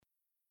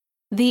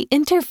The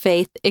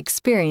Interfaith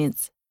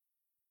Experience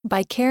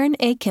by Karen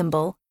A.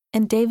 Kimball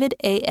and David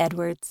A.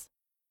 Edwards.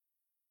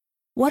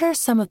 What are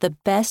some of the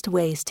best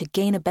ways to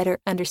gain a better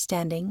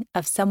understanding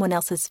of someone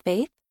else's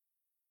faith?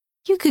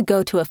 You could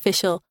go to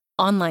official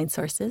online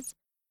sources,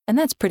 and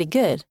that's pretty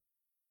good.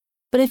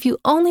 But if you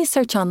only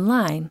search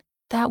online,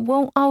 that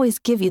won't always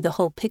give you the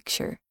whole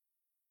picture.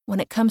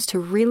 When it comes to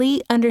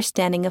really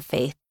understanding a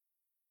faith,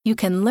 you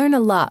can learn a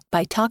lot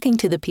by talking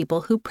to the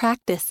people who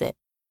practice it.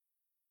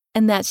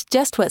 And that's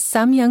just what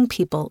some young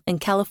people in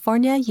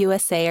California,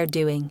 USA are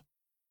doing.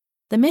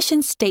 The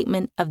mission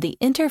statement of the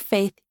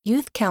Interfaith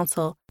Youth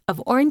Council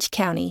of Orange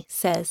County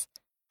says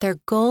their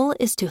goal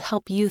is to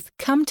help youth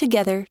come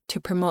together to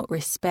promote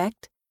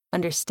respect,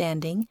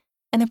 understanding,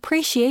 and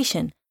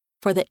appreciation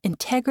for the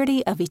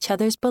integrity of each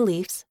other's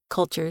beliefs,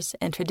 cultures,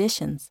 and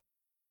traditions.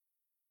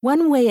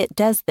 One way it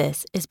does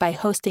this is by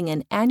hosting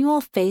an annual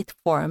faith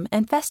forum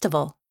and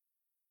festival.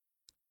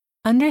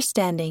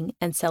 Understanding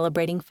and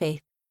celebrating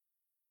faith.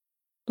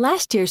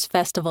 Last year's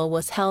festival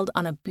was held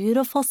on a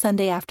beautiful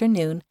Sunday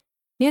afternoon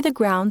near the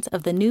grounds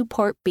of the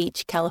Newport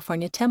Beach,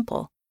 California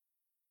Temple.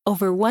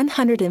 Over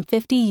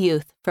 150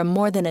 youth from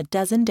more than a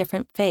dozen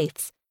different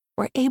faiths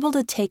were able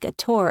to take a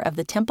tour of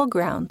the temple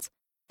grounds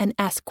and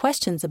ask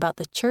questions about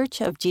the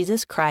Church of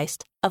Jesus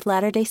Christ of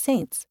Latter-day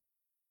Saints.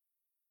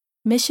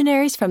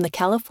 Missionaries from the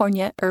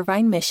California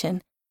Irvine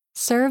Mission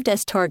served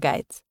as tour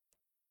guides.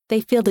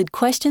 They fielded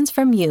questions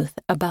from youth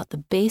about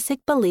the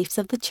basic beliefs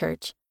of the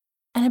church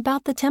and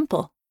about the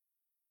temple.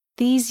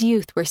 These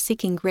youth were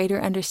seeking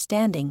greater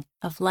understanding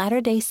of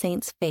Latter-day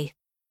Saints' faith,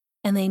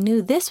 and they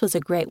knew this was a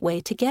great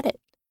way to get it.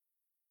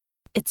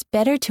 It's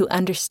better to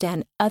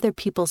understand other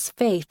people's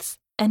faiths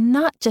and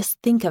not just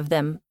think of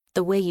them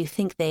the way you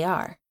think they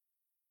are,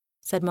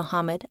 said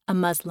Muhammad, a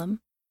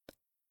Muslim.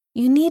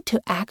 You need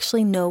to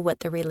actually know what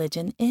the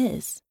religion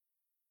is.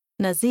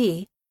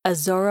 Nazi, a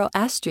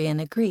Zoroastrian,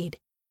 agreed.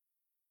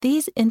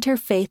 These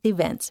interfaith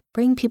events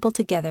bring people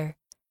together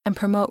and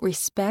promote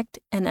respect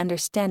and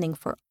understanding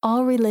for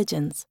all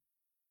religions.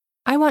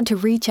 I want to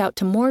reach out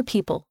to more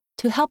people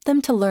to help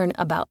them to learn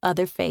about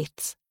other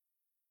faiths.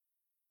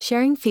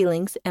 Sharing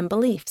feelings and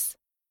beliefs.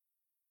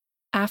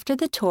 After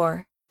the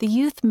tour, the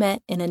youth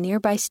met in a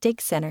nearby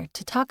stake center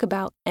to talk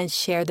about and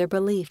share their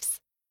beliefs.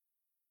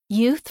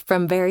 Youth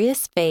from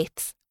various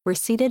faiths were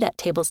seated at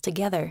tables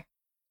together.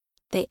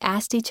 They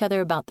asked each other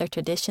about their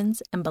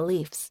traditions and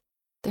beliefs,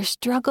 their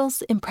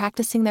struggles in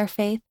practicing their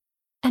faith,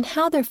 and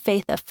how their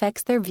faith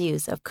affects their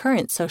views of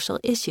current social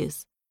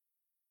issues.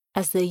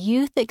 As the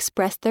youth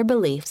expressed their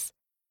beliefs,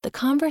 the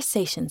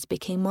conversations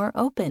became more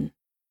open.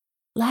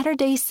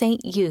 Latter-day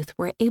Saint youth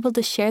were able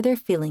to share their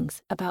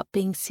feelings about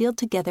being sealed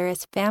together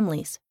as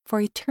families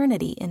for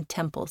eternity in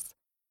temples,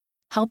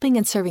 helping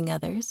and serving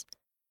others,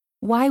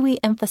 why we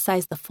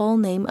emphasize the full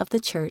name of the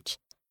church,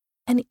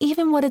 and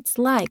even what it's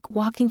like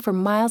walking for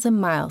miles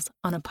and miles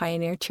on a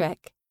pioneer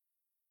trek.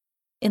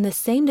 In the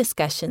same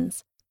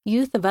discussions,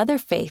 youth of other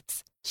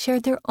faiths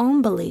shared their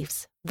own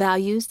beliefs,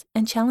 values,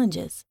 and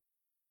challenges.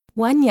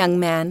 One young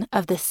man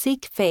of the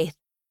Sikh faith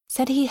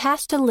said he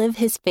has to live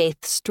his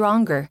faith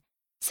stronger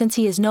since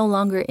he is no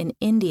longer in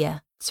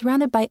India,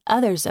 surrounded by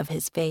others of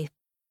his faith.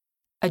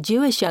 A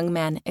Jewish young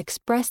man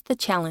expressed the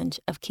challenge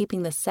of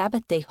keeping the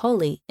Sabbath day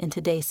holy in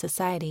today's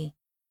society.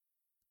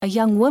 A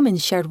young woman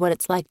shared what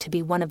it's like to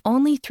be one of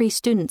only 3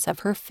 students of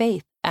her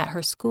faith at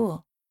her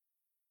school.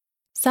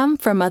 Some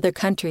from other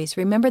countries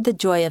remembered the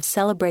joy of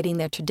celebrating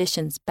their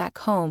traditions back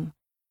home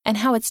and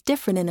how it's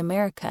different in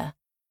America,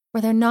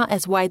 where they're not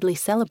as widely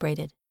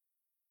celebrated.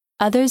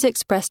 Others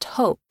expressed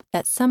hope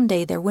that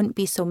someday there wouldn't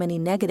be so many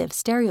negative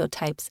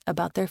stereotypes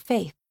about their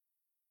faith.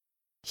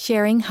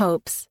 Sharing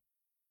hopes.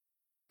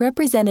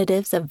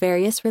 Representatives of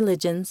various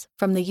religions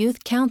from the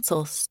Youth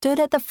Council stood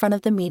at the front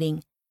of the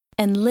meeting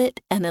and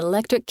lit an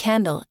electric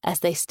candle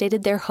as they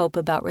stated their hope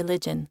about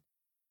religion.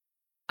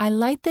 I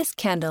light this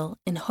candle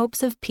in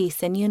hopes of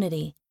peace and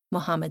unity,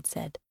 Muhammad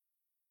said.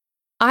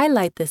 I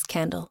light this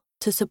candle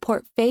to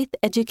support faith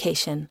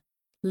education,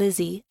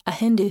 Lizzie, a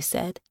Hindu,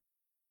 said.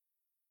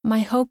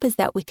 My hope is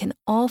that we can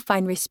all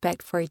find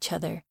respect for each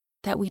other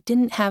that we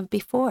didn't have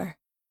before,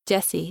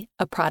 Jesse,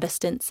 a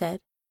Protestant,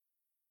 said.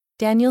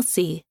 Daniel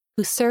C.,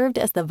 who served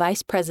as the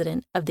vice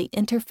president of the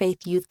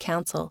Interfaith Youth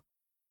Council,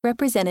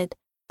 represented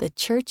the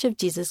Church of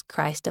Jesus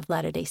Christ of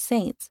Latter-day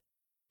Saints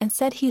and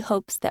said he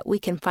hopes that we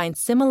can find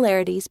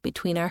similarities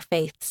between our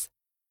faiths.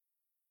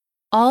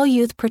 All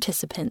youth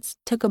participants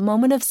took a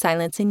moment of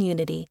silence in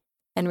unity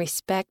and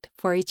respect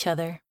for each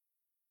other.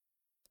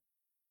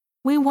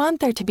 We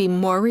want there to be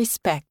more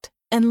respect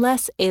and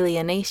less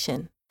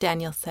alienation,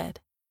 Daniel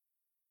said.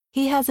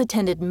 He has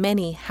attended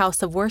many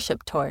House of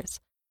Worship tours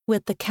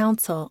with the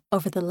council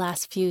over the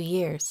last few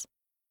years,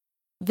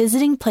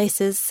 visiting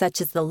places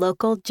such as the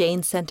local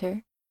Jain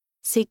Center,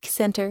 Sikh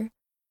Center,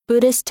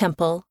 Buddhist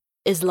Temple,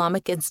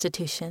 Islamic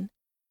Institution,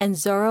 and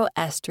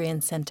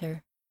Zoroastrian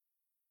Center.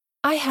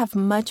 I have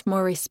much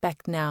more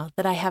respect now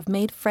that I have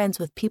made friends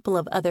with people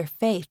of other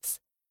faiths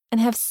and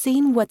have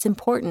seen what's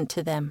important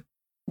to them,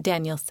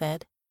 Daniel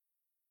said.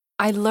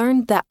 I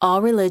learned that all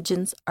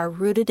religions are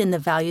rooted in the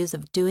values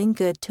of doing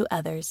good to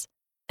others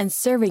and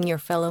serving your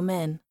fellow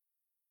men.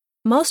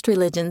 Most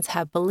religions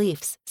have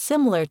beliefs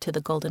similar to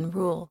the Golden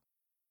Rule.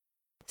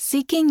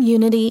 Seeking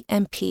unity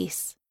and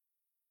peace.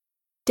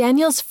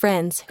 Daniel's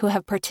friends who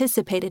have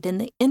participated in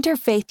the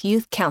Interfaith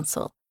Youth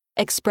Council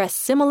express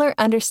similar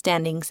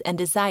understandings and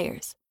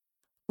desires.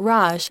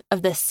 Raj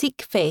of the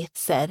Sikh faith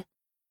said,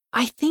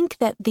 "I think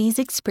that these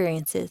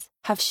experiences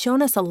have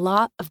shown us a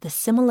lot of the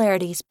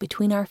similarities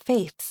between our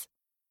faiths.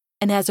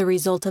 And as a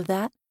result of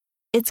that,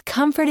 it's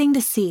comforting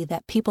to see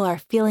that people are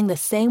feeling the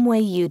same way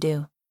you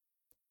do.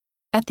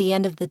 At the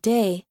end of the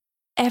day,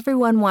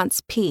 everyone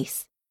wants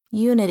peace,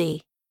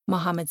 unity,"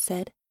 Muhammad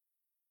said.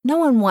 "No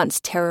one wants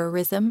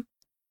terrorism.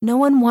 No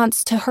one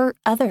wants to hurt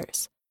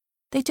others.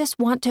 They just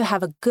want to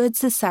have a good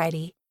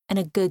society and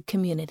a good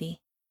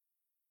community."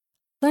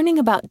 Learning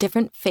about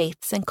different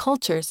faiths and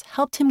cultures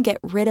helped him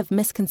get rid of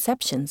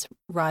misconceptions,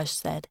 Raj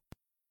said.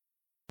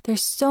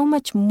 "There's so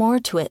much more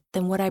to it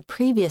than what I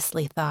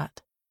previously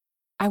thought.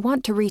 I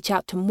want to reach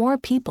out to more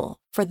people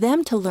for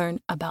them to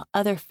learn about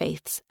other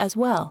faiths as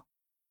well."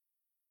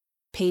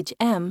 Paige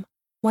M.,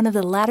 one of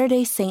the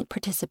Latter-day Saint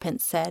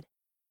participants, said,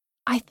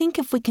 "I think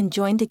if we can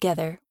join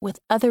together with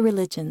other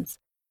religions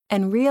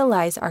and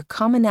realize our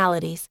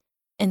commonalities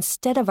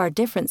instead of our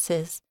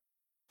differences,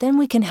 then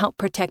we can help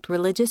protect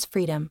religious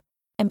freedom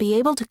and be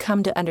able to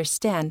come to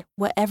understand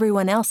what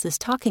everyone else is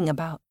talking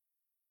about,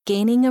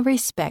 gaining a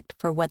respect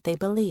for what they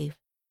believe.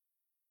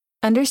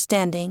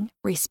 Understanding,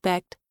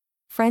 respect,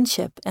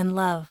 friendship, and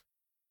love.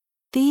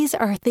 These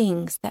are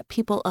things that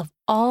people of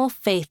all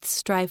faiths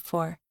strive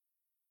for,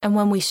 and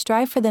when we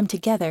strive for them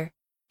together,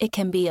 it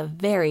can be a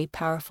very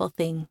powerful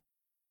thing."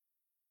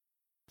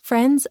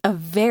 Friends of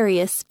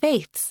various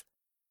faiths.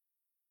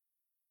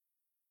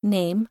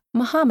 Name,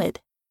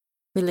 Muhammad.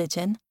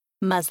 Religion,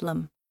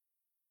 Muslim.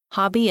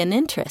 Hobby and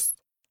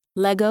interests,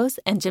 Legos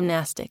and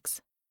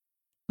gymnastics.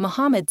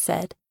 Muhammad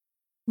said,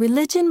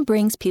 "Religion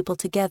brings people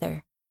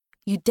together.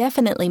 You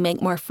definitely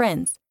make more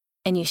friends,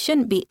 and you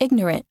shouldn't be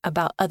ignorant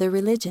about other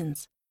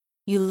religions.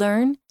 You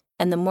learn,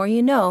 and the more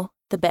you know,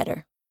 the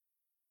better."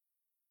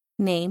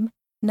 Name,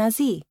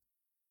 Nazi.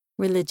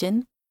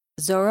 Religion,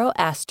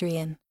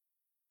 Zoroastrian.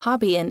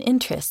 Hobby and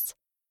interests,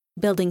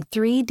 building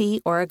 3D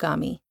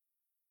origami.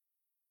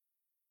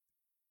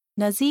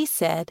 Nazi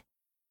said,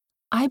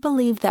 "I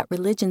believe that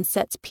religion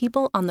sets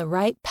people on the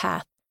right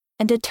path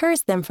and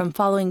deters them from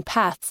following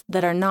paths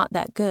that are not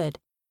that good.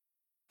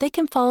 They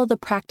can follow the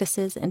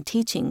practices and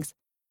teachings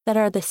that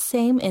are the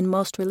same in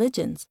most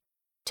religions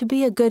to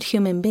be a good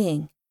human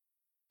being.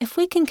 If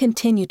we can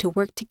continue to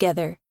work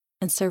together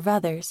and serve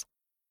others,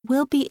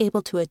 we'll be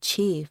able to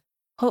achieve,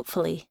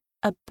 hopefully,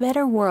 a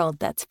better world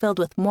that's filled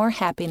with more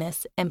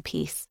happiness and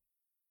peace."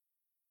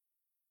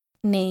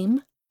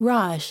 Name,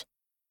 Raj.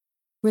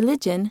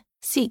 Religion,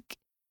 Sikh.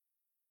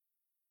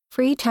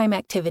 Free time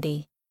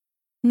activity.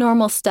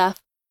 Normal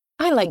stuff.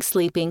 I like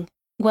sleeping.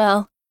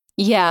 Well,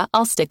 yeah,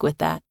 I'll stick with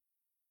that.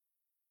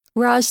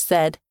 Raj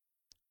said,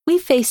 "We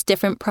face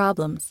different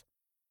problems.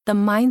 The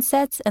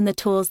mindsets and the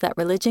tools that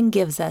religion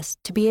gives us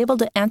to be able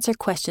to answer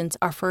questions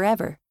are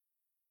forever,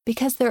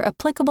 because they're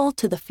applicable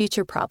to the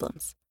future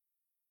problems.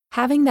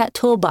 Having that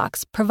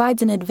toolbox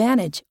provides an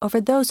advantage over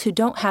those who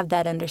don't have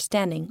that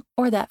understanding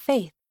or that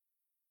faith."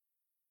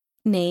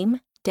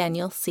 Name,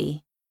 Daniel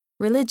C.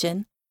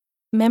 Religion,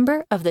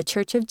 member of the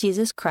Church of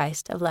Jesus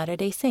Christ of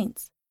Latter-day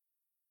Saints.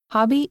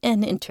 Hobby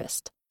and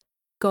interest,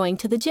 going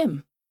to the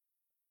gym.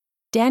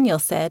 Daniel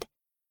said,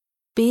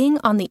 "Being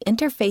on the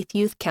Interfaith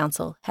Youth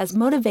Council has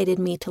motivated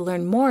me to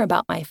learn more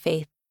about my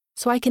faith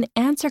so I can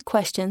answer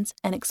questions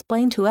and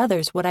explain to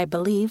others what I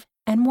believe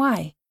and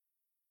why.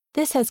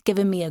 This has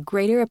given me a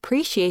greater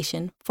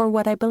appreciation for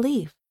what I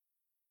believe.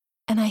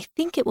 And I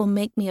think it will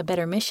make me a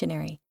better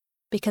missionary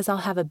because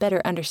I'll have a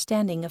better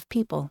understanding of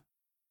people."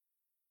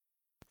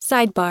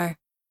 Sidebar: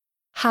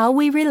 How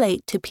we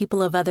relate to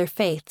people of other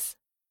faiths.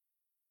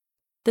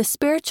 The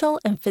spiritual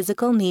and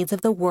physical needs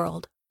of the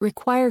world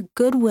require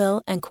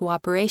goodwill and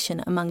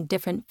cooperation among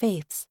different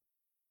faiths.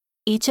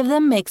 Each of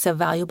them makes a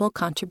valuable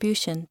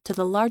contribution to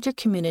the larger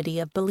community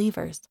of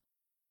believers.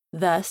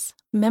 Thus,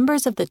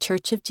 members of the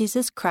Church of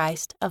Jesus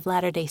Christ of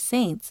Latter-day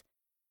Saints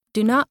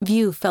do not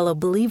view fellow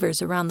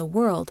believers around the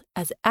world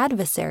as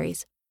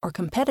adversaries or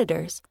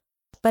competitors,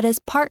 but as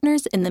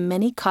partners in the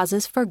many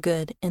causes for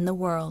good in the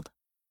world.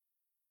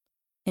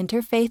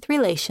 Interfaith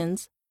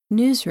Relations,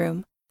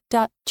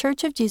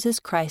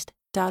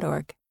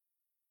 newsroom.churchofjesuschrist.org.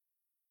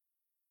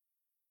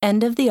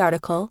 End of the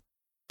article,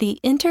 The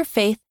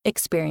Interfaith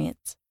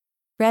Experience,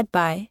 read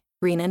by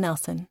Rena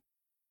Nelson.